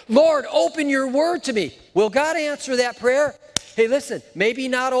word. Lord, open your word to me. Will God answer that prayer? Hey, listen, maybe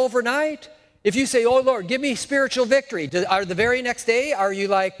not overnight. If you say, oh, Lord, give me spiritual victory, the very next day, are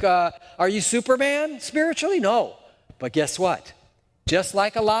you Superman spiritually? No. But guess what? Just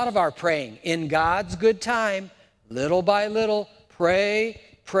like a lot of our praying, in God's good time, little by little, pray,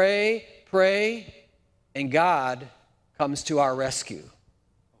 and God comes to our rescue.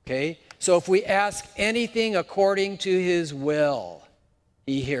 Okay? So if we ask anything according to his will,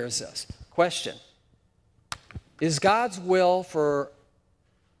 he hears us. Question. Is God's will for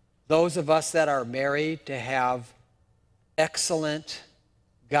those of us that are married to have excellent,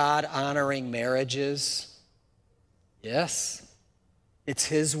 God-honoring marriages? Yes. It's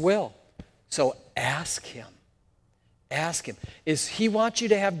his will. So ask him. Ask him. Does he want you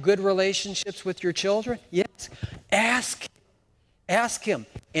to have good relationships with your children? Yes. Ask him. Ask him.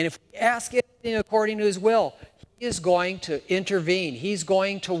 And if we ask anything according to his will, he is going to intervene. He's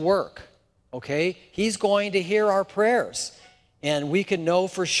going to work. Okay? He's going to hear our prayers. And we can know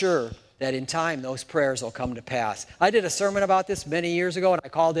for sure that in time those prayers will come to pass. I did a sermon about this many years ago, and I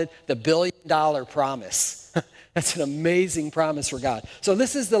called it the $1 billion promise. That's an amazing promise for God. So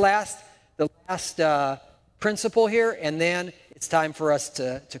this is the last the last principle here, and then it's time for us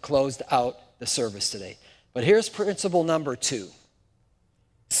to close out the service today. But here's principle number 2.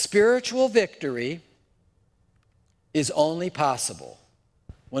 Spiritual victory is only possible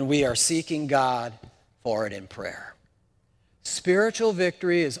when we are seeking God for it in prayer. Spiritual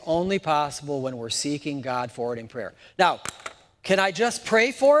victory is only possible when we're seeking God for it in prayer. Now, can I just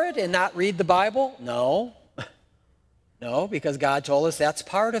pray for it and not read the Bible? No. No, because God told us that's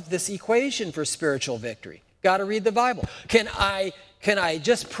part of this equation for spiritual victory. Got to read the Bible. Can I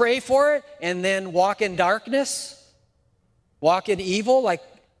just pray for it and then walk in darkness? Walk in evil? Like,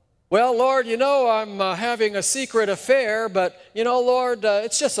 well, Lord, I'm having a secret affair, but, Lord,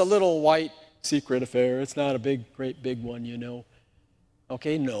 it's just a little white secret affair. It's not a great big one,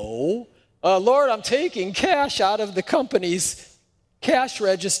 Okay, no. Lord, I'm taking cash out of the company's cash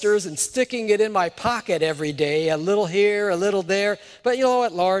registers and sticking it in my pocket every day, a little here, a little there. But you know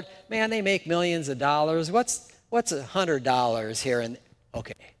what, Lord? Man, they make millions of dollars. What's $100 here? And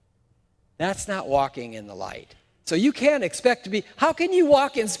okay, that's not walking in the light. So you can't expect to be, how can you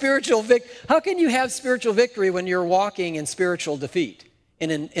walk in how can you have spiritual victory when you're walking in spiritual defeat,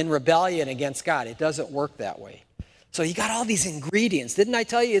 in rebellion against God? It doesn't work that way. So you got all these ingredients. Didn't I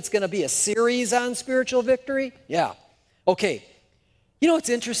tell you it's going to be a series on spiritual victory? Yeah. Okay. It's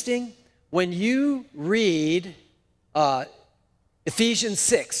interesting? When you read Ephesians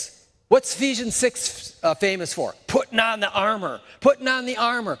 6, what's Ephesians 6 famous for? Putting on the armor, putting on the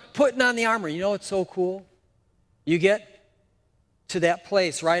armor, putting on the armor. You know what's so cool? You get to that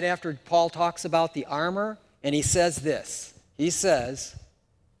place right after Paul talks about the armor, and he says this. He says,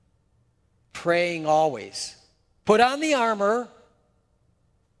 praying always. Put on the armor,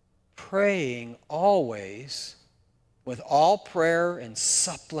 praying always with all prayer and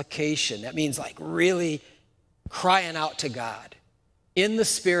supplication. That means like really crying out to God in the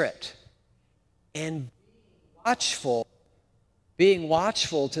Spirit. And being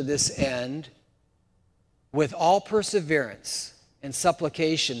watchful to this end with all perseverance and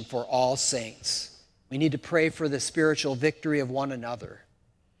supplication for all saints. We need to pray for the spiritual victory of one another.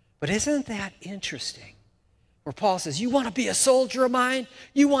 But isn't that interesting? Where Paul says, you want to be a soldier of mine?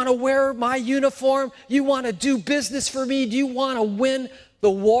 You want to wear my uniform? You want to do business for me? Do you want to win the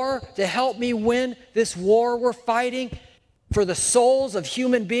war, to help me win this war we're fighting for the souls of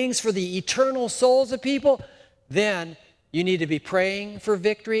human beings, for the eternal souls of people? Then you need to be praying for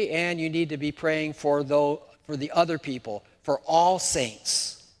victory, and you need to be praying for the other people, for all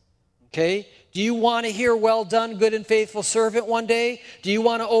saints. Okay? Do you want to hear, well done, good and faithful servant one day? Do you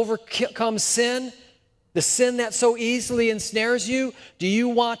want to overcome sin? The sin that so easily ensnares you? Do you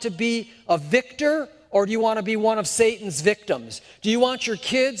want to be a victor, or do you want to be one of Satan's victims? Do you want your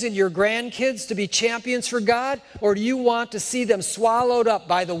kids and your grandkids to be champions for God, or do you want to see them swallowed up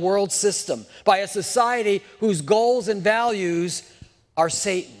by the world system, by a society whose goals and values are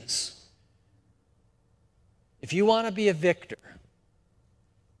Satan's? If you want to be a victor,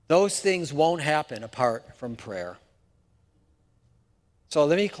 those things won't happen apart from prayer. So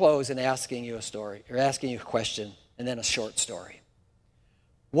let me close in asking you a question, and then a short story.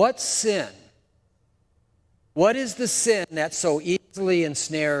 What sin? What is the sin that so easily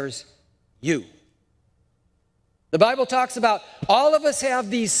ensnares you? The Bible talks about all of us have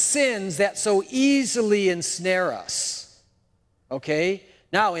these sins that so easily ensnare us. Okay?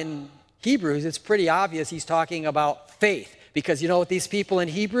 Now in Hebrews, it's pretty obvious he's talking about faith, because you know what these people in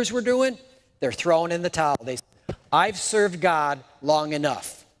Hebrews were doing? They're throwing in the towel. They say, I've served God long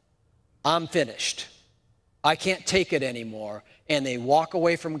enough. I'm finished. I can't take it anymore. And they walk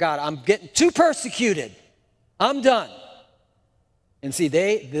away from God. I'm getting too persecuted. I'm done. And see,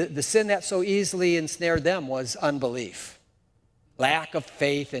 the sin that so easily ensnared them was unbelief, lack of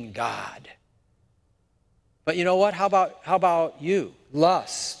faith in God. But you know what? How about you?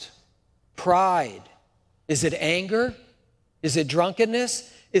 Lust, pride. Is it anger? Is it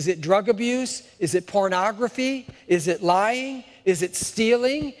drunkenness? Is it drug abuse? Is it pornography? Is it lying? Is it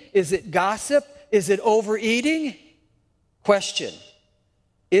stealing? Is it gossip? Is it overeating? Question: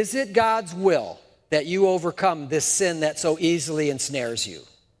 is it God's will that you overcome this sin that so easily ensnares you?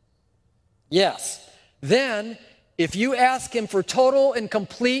 Yes. Then, if you ask him for total and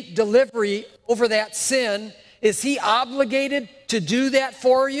complete delivery over that sin, is he obligated to do that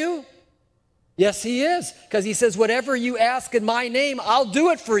for you? Yes, he is, because he says, whatever you ask in my name, I'll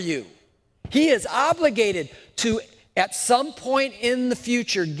do it for you. He is obligated to, at some point in the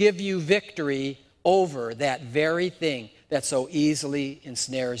future, give you victory over that very thing that so easily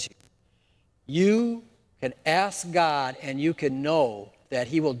ensnares you. You can ask God, and you can know that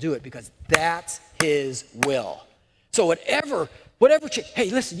he will do it, because that's his will. So whatever Whatever,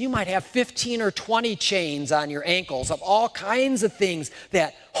 hey, listen, you might have 15 or 20 chains on your ankles of all kinds of things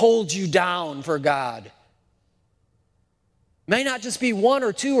that hold you down for God. It may not just be one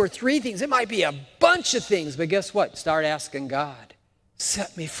or two or three things. It might be a bunch of things. But guess what? Start asking God,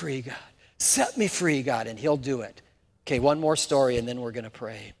 set me free, God. Set me free, God, and he'll do it. Okay, one more story, and then we're going to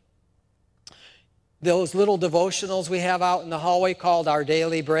pray. Those little devotionals we have out in the hallway called Our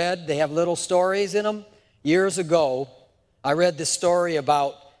Daily Bread, they have little stories in them. Years ago, I read this story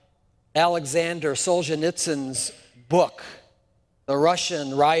about Alexander Solzhenitsyn's book, the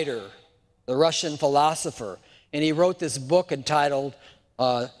Russian writer, the Russian philosopher. And he wrote this book entitled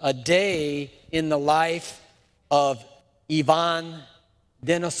A Day in the Life of Ivan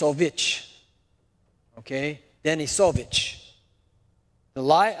Denisovich. Okay? Denisovich.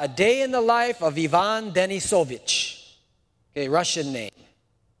 A Day in the Life of Ivan Denisovich. Okay, Russian name.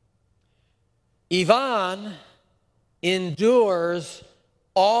 Ivan endures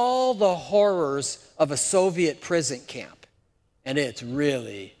all the horrors of a Soviet prison camp. And it's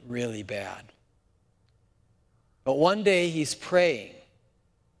really, really bad. But one day he's praying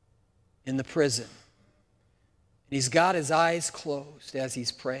in the prison. And he's got his eyes closed as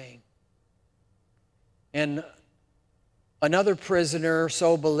he's praying. And another prisoner,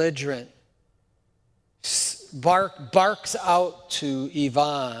 so belligerent, barks out to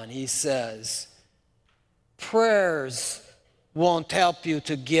Ivan. He says, prayers won't help you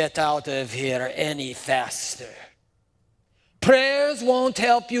to get out of here any faster. Prayers won't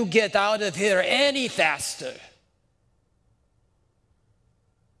help you get out of here any faster.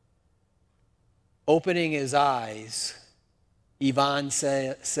 Opening his eyes, Ivan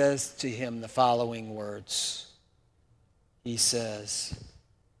says to him the following words. He says,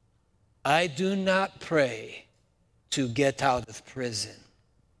 I do not pray to get out of prison,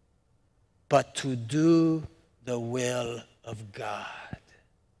 but to do the will of God.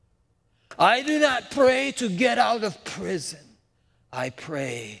 I do not pray to get out of prison. I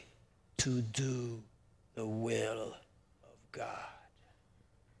pray to do the will of God.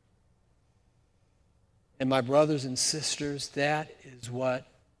 And my brothers and sisters, that is what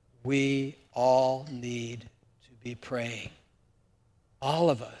we all need to be praying. All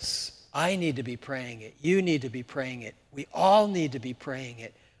of us. I need to be praying it. You need to be praying it. We all need to be praying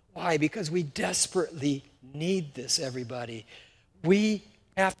it. Why? Because we desperately need this, everybody. We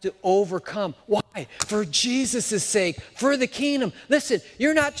have to overcome. Why? For Jesus' sake, for the kingdom. Listen,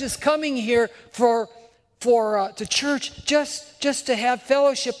 you're not just coming here to church just to have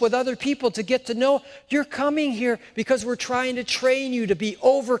fellowship with other people, to get to know. You're coming here because we're trying to train you to be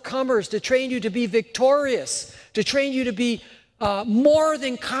overcomers, to train you to be victorious, to train you to be more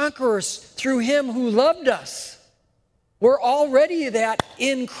than conquerors through him who loved us. We're already that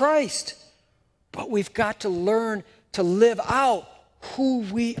in Christ. But we've got to learn to live out who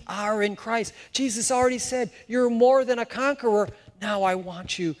we are in Christ. Jesus already said, you're more than a conqueror. Now I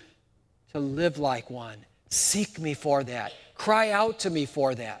want you to live like one. Seek me for that. Cry out to me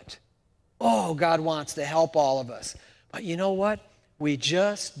for that. Oh, God wants to help all of us. But you know what? We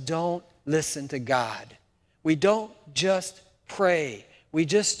just don't listen to God. We don't just pray. We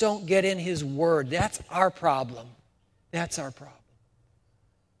just don't get in his word. That's our problem. That's our problem.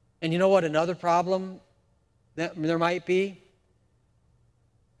 And you know what another problem that there might be?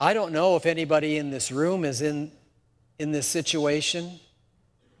 I don't know if anybody in this room is in this situation.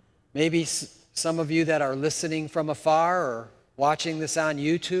 Maybe some of you that are listening from afar or watching this on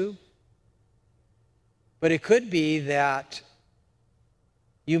YouTube. But it could be that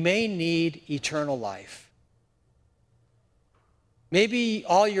you may need eternal life. Maybe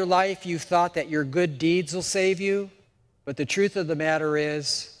all your life you've thought that your good deeds will save you, but the truth of the matter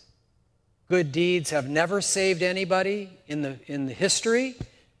is, good deeds have never saved anybody in the history,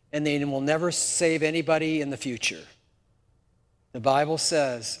 and they will never save anybody in the future. The Bible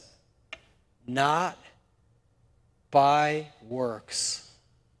says, not by works,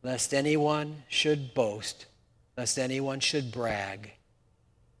 lest anyone should boast, lest anyone should brag.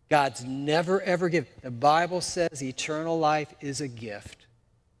 God's never, ever given. The Bible says eternal life is a gift.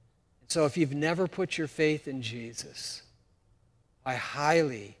 So if you've never put your faith in Jesus, I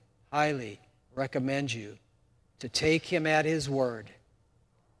highly, highly recommend you to take him at his word.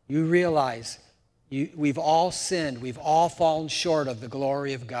 You realize we've all sinned. We've all fallen short of the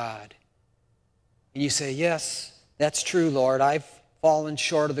glory of God. And you say, yes, that's true, Lord. I've fallen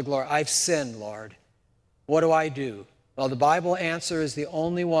short of the glory. I've sinned, Lord. What do I do? Well, the Bible answer is the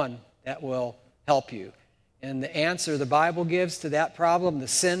only one that will help you. And the answer the Bible gives to that problem, the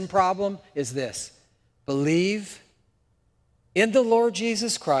sin problem, is this. Believe in the Lord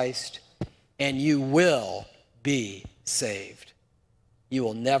Jesus Christ, and you will be saved. you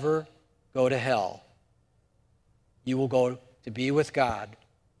will never go to hell. You will go to be with God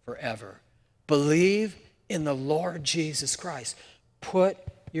forever. Believe in the Lord Jesus Christ. Put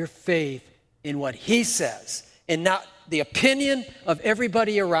your faith in what he says and not the opinion of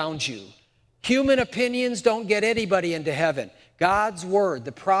everybody around you. Human opinions don't get anybody into heaven. God's word,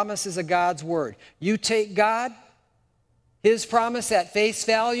 the promises of God's word. You take God, his promise at face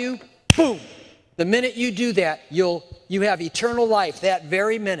value, boom. The minute you do that, you have eternal life that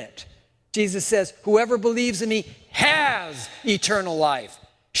very minute. Jesus says, whoever believes in me has eternal life,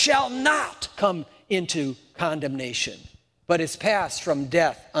 shall not come into condemnation, but is passed from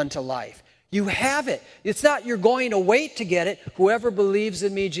death unto life. You have it. It's not you're going to wait to get it. Whoever believes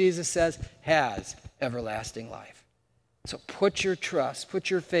in me, Jesus says, has everlasting life. So put your trust, put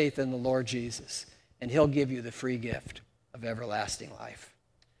your faith in the Lord Jesus, and he'll give you the free gift of everlasting life.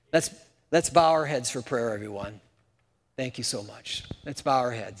 Let's bow our heads for prayer, everyone. Thank you so much. Let's bow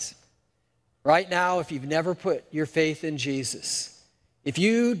our heads. Right now, if you've never put your faith in Jesus, if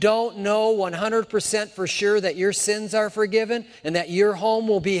you don't know 100% for sure that your sins are forgiven and that your home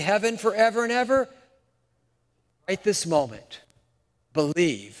will be heaven forever and ever, right this moment,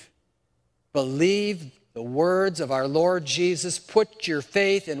 believe. Believe the words of our Lord Jesus. Put your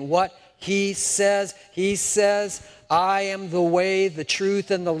faith in what he says. He says, I am the way, the truth,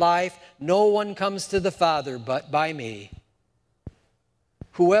 and the life. No one comes to the Father but by me.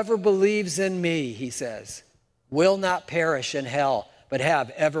 Whoever believes in me, he says, will not perish in hell, but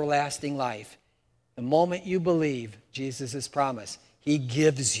have everlasting life. The moment you believe Jesus' promise, he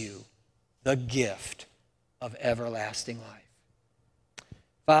gives you the gift of everlasting life.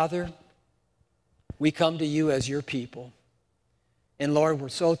 Father, we come to you as your people. And Lord, we're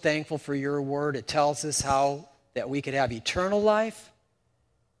so thankful for your word. It tells us how that we could have eternal life,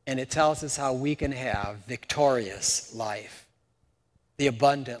 and it tells us how we can have victorious life, the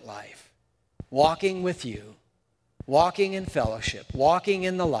abundant life, walking with you, walking in fellowship, walking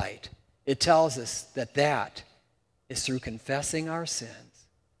in the light. It tells us that that is through confessing our sins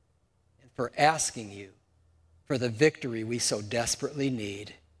and for asking you for the victory we so desperately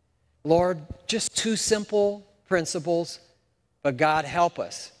need. Lord, just two simple principles, but God, help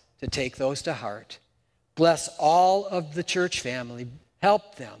us to take those to heart. Bless all of the church family.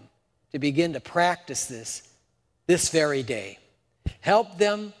 Help them to begin to practice this very day. Help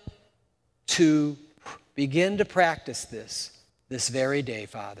them to begin to practice this very day,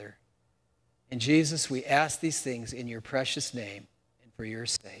 Father. And Jesus, we ask these things in your precious name and for your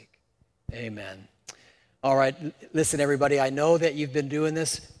sake. Amen. All right, listen, everybody, I know that you've been doing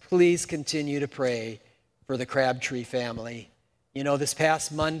this. Please continue to pray for the Crabtree family. You know, this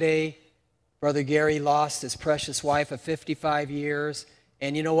past Monday, Brother Gary lost his precious wife of 55 years.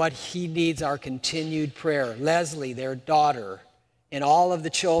 And you know what? He needs our continued prayer. Leslie, their daughter, and all of the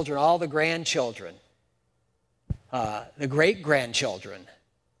children, all the grandchildren, the great-grandchildren,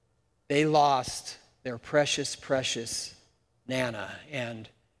 they lost their precious, precious Nana. And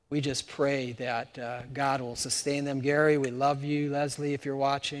we just pray that God will sustain them. Gary, we love you. Leslie, if you're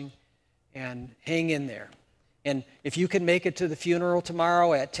watching, and hang in there. And if you can make it to the funeral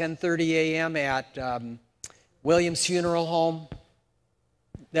tomorrow at 10:30 a.m. at Williams Funeral Home,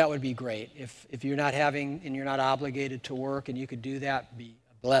 that would be great. If you're not having and you're not obligated to work and you could do that, be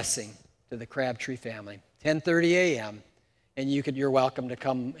a blessing to the Crabtree family. 10:30 a.m. And you're welcome to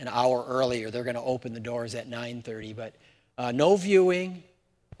come an hour earlier. They're going to open the doors at 9:30. But no viewing,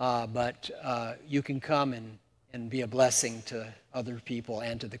 but you can come and be a blessing to other people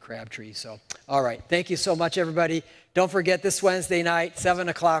and to the Crabtree. So, all right. Thank you so much, everybody. Don't forget this Wednesday night, 7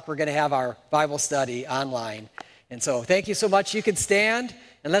 o'clock, we're going to have our Bible study online. And so thank you so much. You can stand,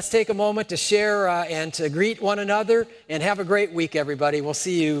 and let's take a moment to share and to greet one another. And have a great week, everybody. We'll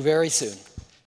see you very soon.